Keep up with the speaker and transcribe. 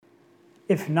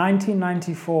If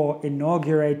 1994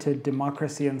 inaugurated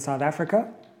democracy in South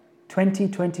Africa,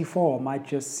 2024 might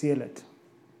just seal it.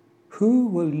 Who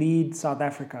will lead South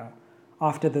Africa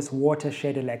after this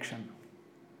watershed election?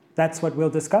 That's what we'll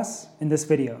discuss in this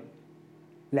video.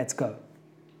 Let's go.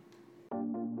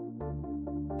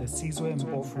 The Sizwe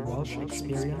Mpofu Walsh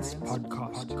Experience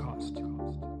Podcast.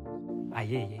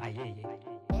 Aye.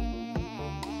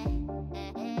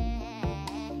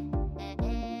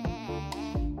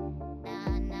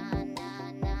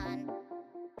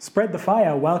 Spread the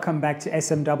fire. Welcome back to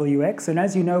SMWX. And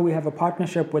as you know, we have a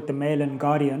partnership with the Mail and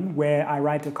Guardian where I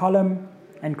write a column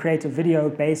and create a video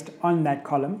based on that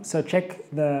column. So check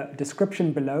the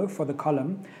description below for the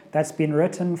column that's been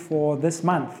written for this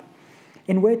month,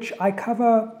 in which I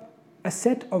cover a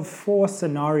set of 4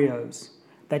 scenarios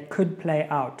that could play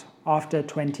out after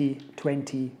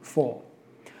 2024.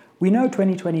 We know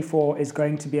 2024 is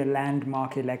going to be a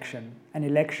landmark election, an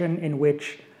election in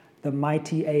which the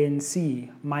mighty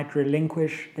ANC might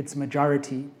relinquish its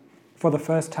majority for the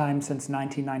first time since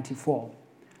 1994.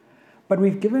 But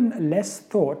we've given less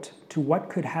thought to what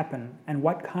could happen and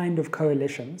what kind of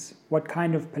coalitions, what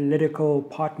kind of political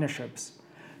partnerships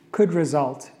could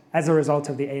result as a result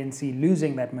of the ANC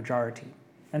losing that majority.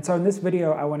 And so in this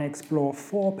video, I want to explore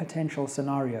 4 potential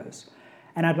scenarios.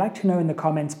 And I'd like to know in the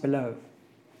comments below,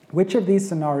 which of these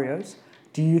scenarios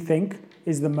do you think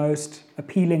is the most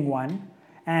appealing one?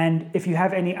 And if you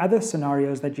have any other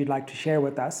scenarios that you'd like to share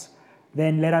with us,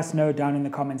 then let us know down in the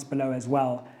comments below as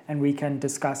well, and we can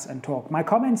discuss and talk. My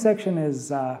comment section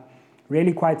is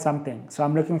really quite something, so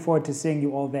I'm looking forward to seeing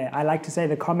you all there. I like to say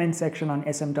the comment section on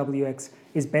SMWX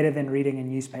is better than reading a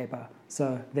newspaper,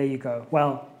 so there you go.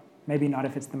 Well, maybe not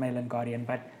if it's the Mail and Guardian,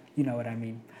 but you know what I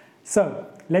mean. So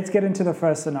let's get into the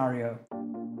first scenario.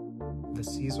 The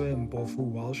Sizwe Mpofu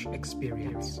Walsh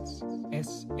Experience,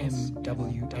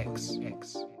 SMWX.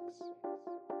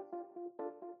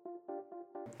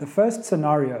 The first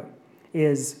scenario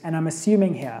is, and I'm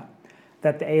assuming here,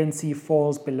 that the ANC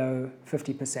falls below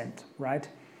 50%, right?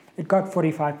 It got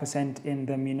 45% in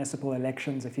the municipal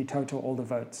elections if you total all the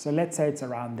votes. So let's say it's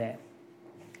around there.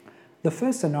 The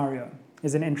first scenario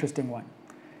is an interesting one.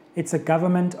 It's a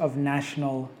government of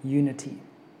national unity.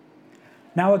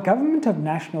 Now, a government of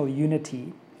national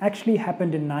unity actually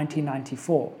happened in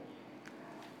 1994.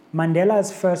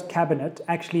 Mandela's first cabinet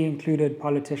actually included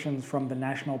politicians from the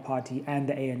National Party and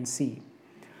the ANC.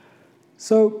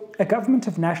 So a government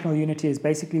of national unity is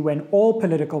basically when all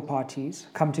political parties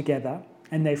come together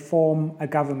and they form a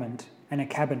government and a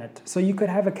cabinet. So you could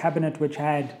have a cabinet which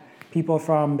had people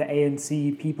from the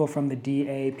ANC, people from the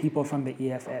DA, people from the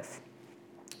EFF.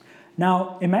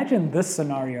 Now, imagine this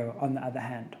scenario on the other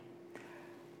hand.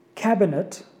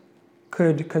 Cabinet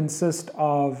could consist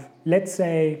of, let's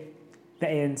say, the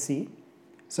ANC.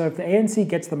 So if the ANC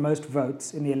gets the most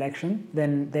votes in the election,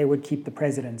 then they would keep the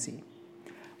presidency.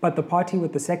 But the party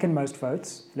with the second most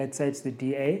votes, let's say it's the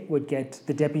DA, would get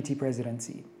the deputy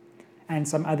presidency and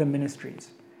some other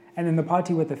ministries. And then the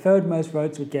party with the third most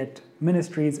votes would get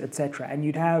ministries, etc. And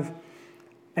you'd have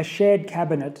a shared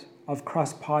cabinet of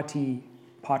cross-party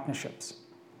partnerships.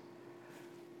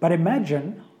 But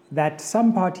imagine that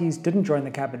some parties didn't join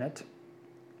the cabinet.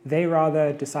 They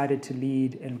rather decided to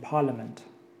lead in parliament.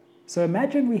 So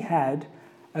imagine we had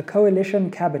a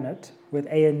coalition cabinet with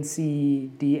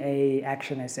ANC, DA,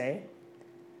 Action SA,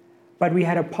 but we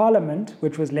had a parliament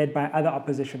which was led by other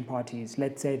opposition parties,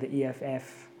 let's say the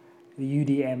EFF, the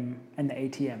UDM, and the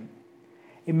ATM.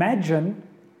 Imagine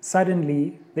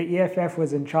suddenly the EFF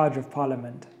was in charge of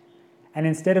parliament, and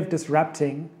instead of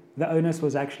disrupting, the onus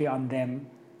was actually on them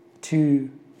to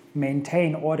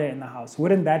maintain order in the house.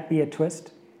 Wouldn't that be a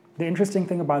twist? The interesting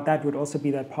thing about that would also be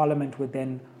that Parliament would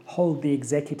then hold the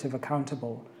executive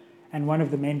accountable. And one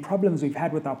of the main problems we've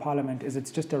had with our Parliament is it's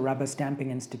just a rubber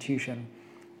stamping institution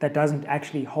that doesn't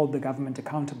actually hold the government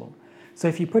accountable. So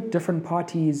if you put different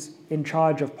parties in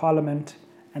charge of Parliament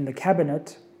and the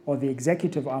cabinet or the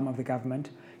executive arm of the government,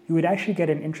 you would actually get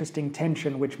an interesting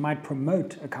tension which might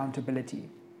promote accountability.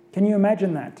 Can you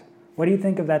imagine that? What do you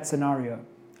think of that scenario?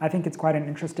 I think it's quite an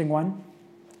interesting one,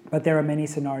 but there are many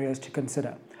scenarios to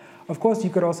consider. Of course,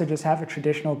 you could also just have a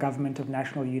traditional government of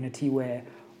national unity where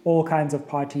all kinds of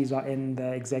parties are in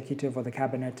the executive or the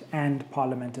cabinet and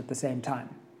parliament at the same time.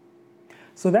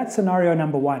 So that's scenario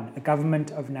number 1, a government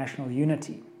of national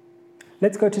unity.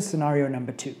 Let's go to scenario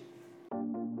number 2.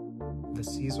 The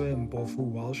Sizwe Mpofu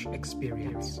Walsh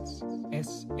Experience,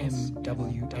 SMWX.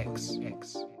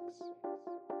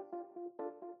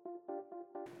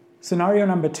 Scenario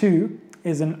number 2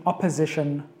 is an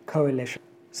opposition coalition.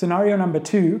 Scenario number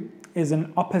 2 is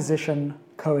an opposition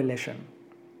coalition.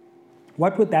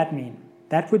 What would that mean?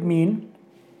 That would mean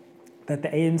that the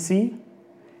ANC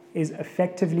is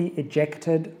effectively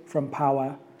ejected from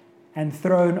power and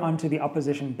thrown onto the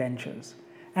opposition benches.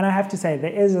 And I have to say,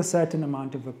 there is a certain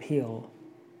amount of appeal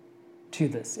to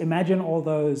this. Imagine all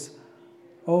those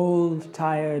old,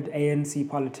 tired ANC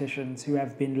politicians who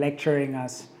have been lecturing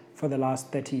us for the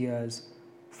last 30 years,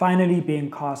 finally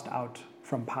being cast out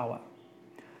from power.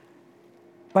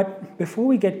 But before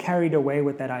we get carried away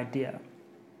with that idea,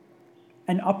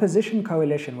 an opposition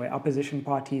coalition where opposition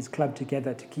parties club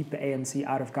together to keep the ANC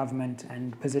out of government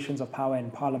and positions of power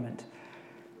in parliament,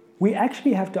 we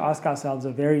actually have to ask ourselves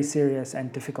a very serious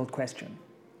and difficult question.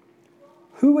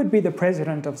 Who would be the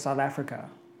president of South Africa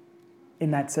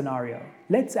in that scenario?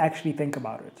 Let's actually think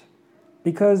about it,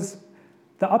 because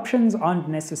the options aren't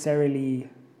necessarily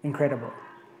incredible.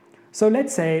 So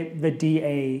let's say the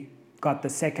DA got the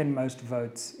second most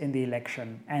votes in the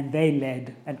election and they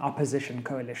led an opposition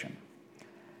coalition.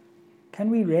 Can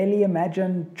we really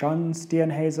imagine John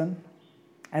Steenhuisen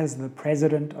as the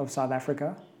president of South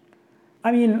Africa?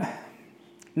 I mean,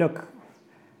 look,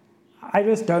 I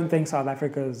just don't think South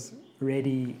Africa's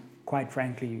ready, quite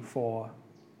frankly, for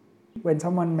when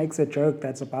someone makes a joke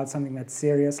that's about something that's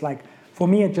serious. Like, for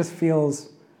me, it just feels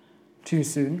too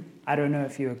soon. I don't know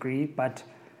if you agree, but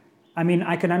I mean,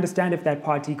 I can understand if that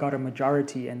party got a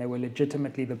majority and they were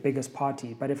legitimately the biggest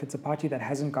party, but if it's a party that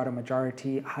hasn't got a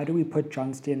majority, how do we put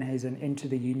John Steenhuisen into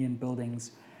the union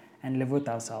buildings and live with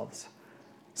ourselves?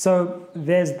 So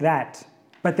there's that.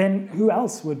 But then who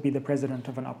else would be the president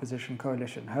of an opposition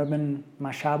coalition? Herman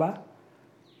Mashaba?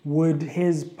 Would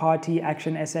his party,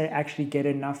 Action SA, actually get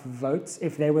enough votes?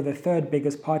 If they were the third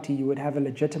biggest party, you would have a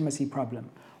legitimacy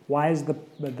problem. Why is the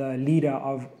leader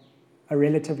of a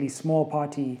relatively small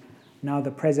party now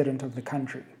the president of the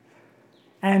country?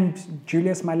 And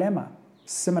Julius Malema,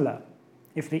 similar.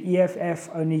 If the EFF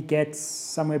only gets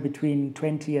somewhere between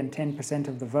 20 and 10%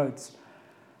 of the votes,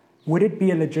 would it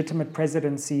be a legitimate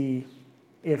presidency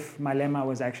if Malema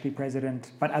was actually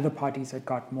president, but other parties had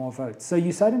got more votes? So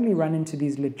you suddenly run into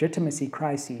these legitimacy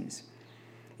crises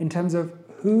in terms of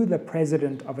who the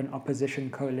president of an opposition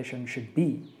coalition should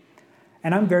be.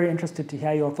 And I'm very interested to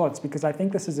hear your thoughts, because I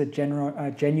think this is a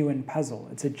genuine puzzle.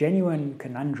 It's a genuine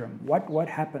conundrum. What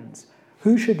happens?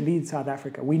 Who should lead South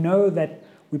Africa? We know that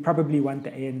we probably want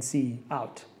the ANC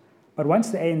out. But once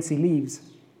the ANC leaves,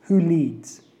 who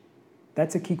leads?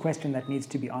 That's a key question that needs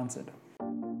to be answered.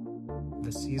 The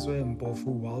Sizwe Mpofu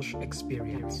Walsh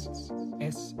Experience,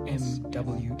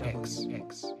 SMWX.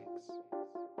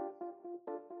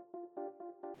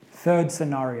 Third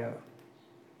scenario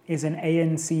is an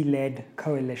ANC-led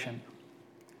coalition.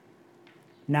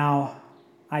 Now,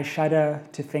 I shudder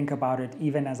to think about it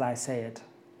even as I say it,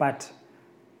 but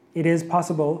it is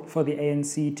possible for the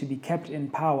ANC to be kept in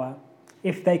power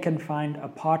if they can find a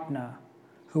partner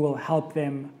who will help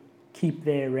them keep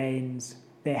their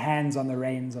hands on the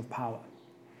reins of power.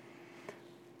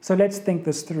 So let's think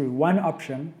this through. One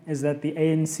option is that the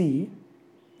ANC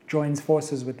joins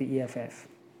forces with the EFF,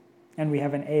 and we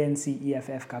have an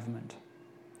ANC-EFF government.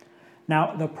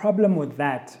 Now, the problem with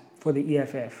that for the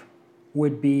EFF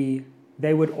would be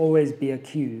they would always be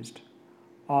accused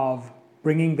of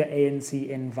bringing the ANC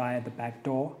in via the back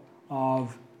door,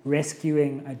 of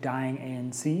rescuing a dying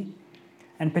ANC,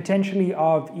 and potentially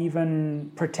of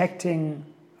even protecting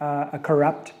a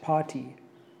corrupt party,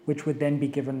 which would then be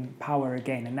given power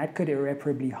again. And that could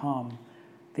irreparably harm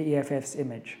the EFF's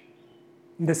image.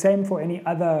 The same for any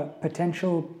other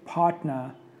potential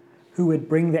partner who would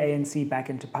bring the ANC back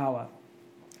into power.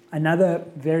 Another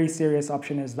very serious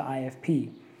option is the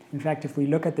IFP. In fact, if we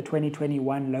look at the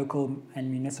 2021 local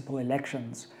and municipal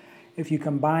elections, if you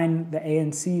combine the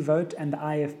ANC vote and the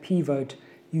IFP vote,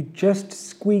 you just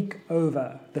squeak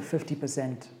over the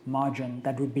 50% margin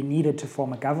that would be needed to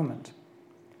form a government.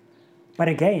 But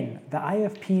again, the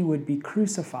IFP would be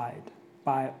crucified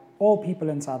by all people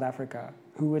in South Africa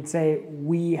who would say,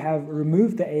 we have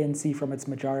removed the ANC from its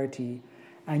majority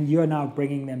and you're now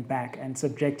bringing them back and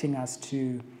subjecting us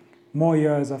to more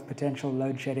years of potential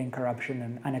load-shedding, corruption,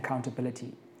 and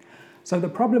unaccountability. So the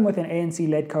problem with an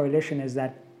ANC-led coalition is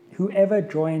that whoever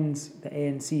joins the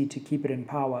ANC to keep it in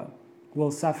power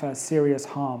will suffer serious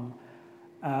harm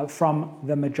from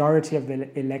the majority of the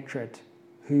electorate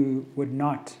who would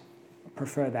not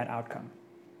prefer that outcome.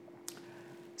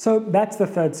 So that's the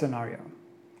third scenario.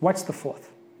 What's the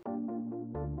fourth?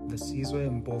 The Sizwe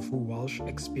Mpofu Walsh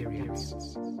Experience,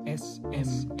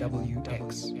 SMWX.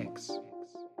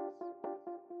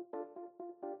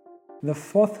 The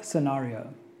fourth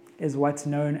scenario is what's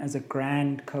known as a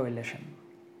grand coalition.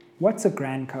 What's a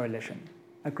grand coalition?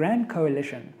 A grand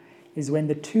coalition is when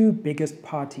the two biggest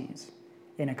parties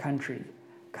in a country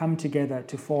come together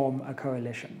to form a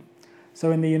coalition.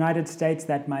 So in the United States,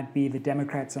 that might be the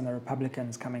Democrats and the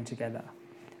Republicans coming together.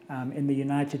 In the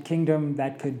United Kingdom,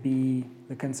 that could be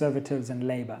the Conservatives and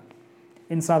Labour.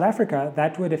 In South Africa,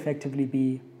 that would effectively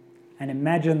be, and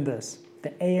imagine this,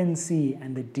 the ANC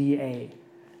and the DA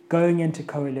going into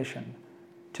coalition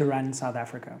to run South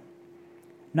Africa.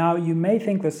 Now, you may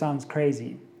think this sounds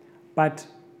crazy, but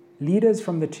leaders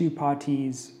from the two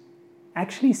parties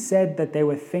actually said that they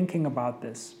were thinking about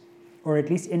this, or at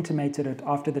least intimated it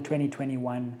after the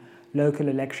 2021 local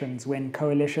elections when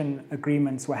coalition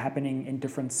agreements were happening in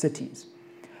different cities.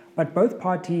 But both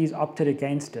parties opted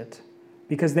against it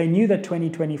because they knew that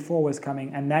 2024 was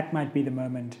coming and that might be the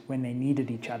moment when they needed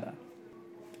each other.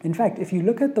 In fact, if you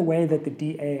look at the way that the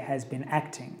DA has been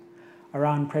acting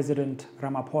around President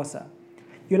Ramaphosa,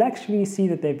 you'll actually see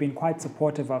that they've been quite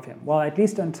supportive of him. Well, at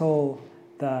least until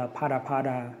the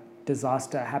Pada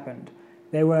disaster happened.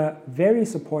 They were very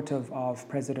supportive of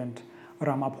President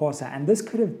Ramaphosa, and this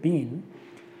could have been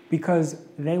because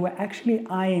they were actually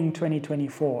eyeing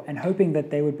 2024 and hoping that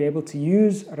they would be able to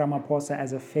use Ramaphosa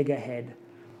as a figurehead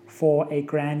for a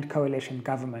grand coalition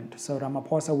government. So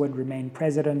Ramaphosa would remain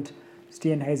president,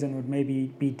 Steenhuisen would maybe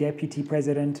be deputy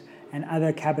president, and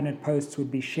other cabinet posts would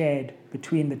be shared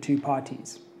between the two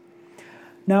parties.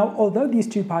 Now, although these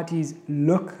two parties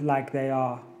look like they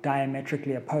are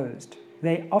diametrically opposed,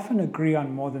 they often agree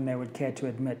on more than they would care to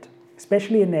admit,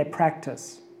 especially in their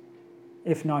practice,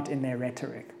 if not in their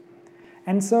rhetoric.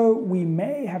 And so we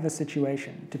may have a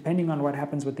situation, depending on what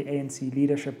happens with the ANC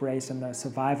leadership race and the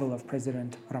survival of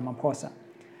President Ramaphosa,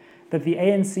 that the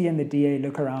ANC and the DA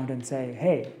look around and say,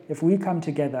 hey, if we come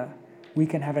together, we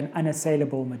can have an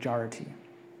unassailable majority.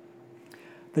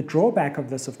 The drawback of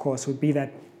this, of course, would be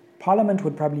that Parliament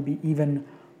would probably be even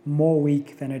more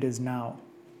weak than it is now.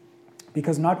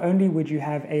 Because not only would you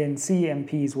have ANC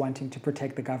MPs wanting to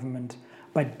protect the government,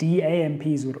 but DA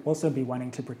MPs would also be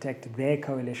wanting to protect their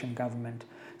coalition government.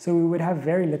 So we would have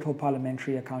very little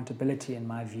parliamentary accountability, in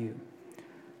my view.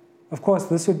 Of course,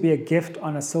 this would be a gift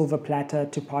on a silver platter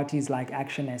to parties like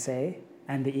Action SA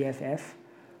and the EFF,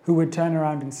 who would turn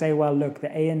around and say, well, look, the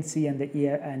ANC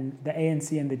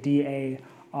and the DA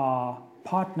are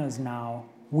partners now.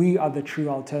 We are the true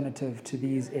alternative to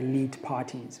these elite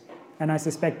parties. And I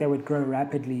suspect they would grow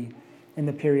rapidly in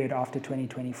the period after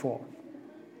 2024.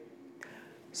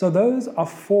 So those are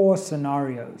 4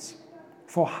 scenarios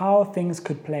for how things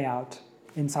could play out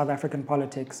in South African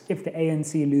politics if the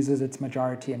ANC loses its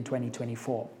majority in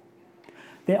 2024.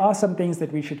 There are some things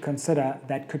that we should consider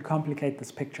that could complicate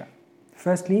this picture.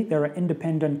 Firstly, there are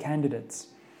independent candidates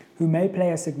who may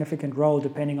play a significant role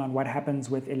depending on what happens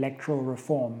with electoral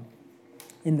reform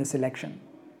in this election.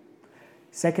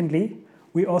 Secondly,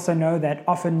 we also know that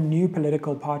often new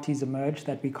political parties emerge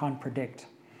that we can't predict.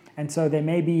 And so there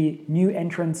may be new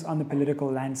entrants on the political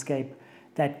landscape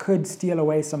that could steal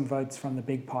away some votes from the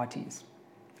big parties.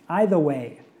 Either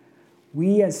way,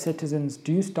 we as citizens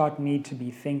do need to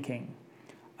be thinking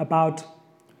about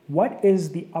what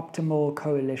is the optimal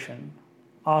coalition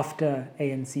after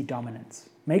ANC dominance.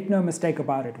 Make no mistake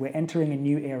about it, we're entering a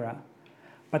new era,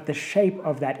 but the shape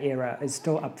of that era is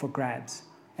still up for grabs.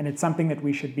 And it's something that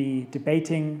we should be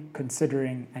debating,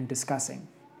 considering, and discussing.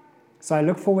 So I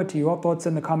look forward to your thoughts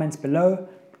in the comments below.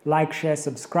 Like, share,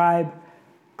 subscribe.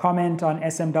 Comment on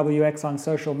SMWX on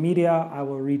social media. I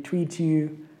will retweet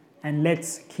you. And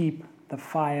let's keep the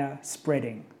fire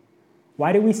spreading.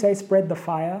 Why do we say spread the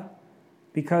fire?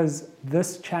 Because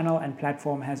this channel and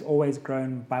platform has always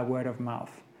grown by word of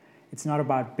mouth. It's not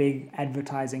about big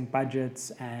advertising budgets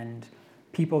and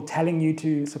people telling you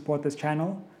to support this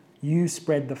channel. You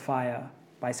spread the fire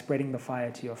by spreading the fire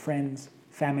to your friends,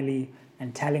 family,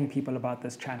 and telling people about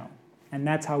this channel. And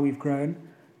that's how we've grown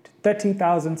to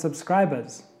 30,000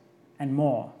 subscribers and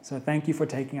more. So thank you for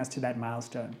taking us to that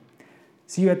milestone.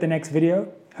 See you at the next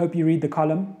video. Hope you read the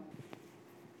column.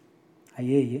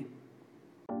 Ayeye.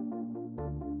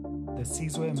 The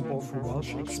Sizwe Mpofu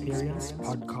Walsh Experience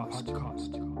Podcast.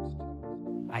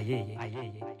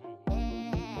 Ayeye.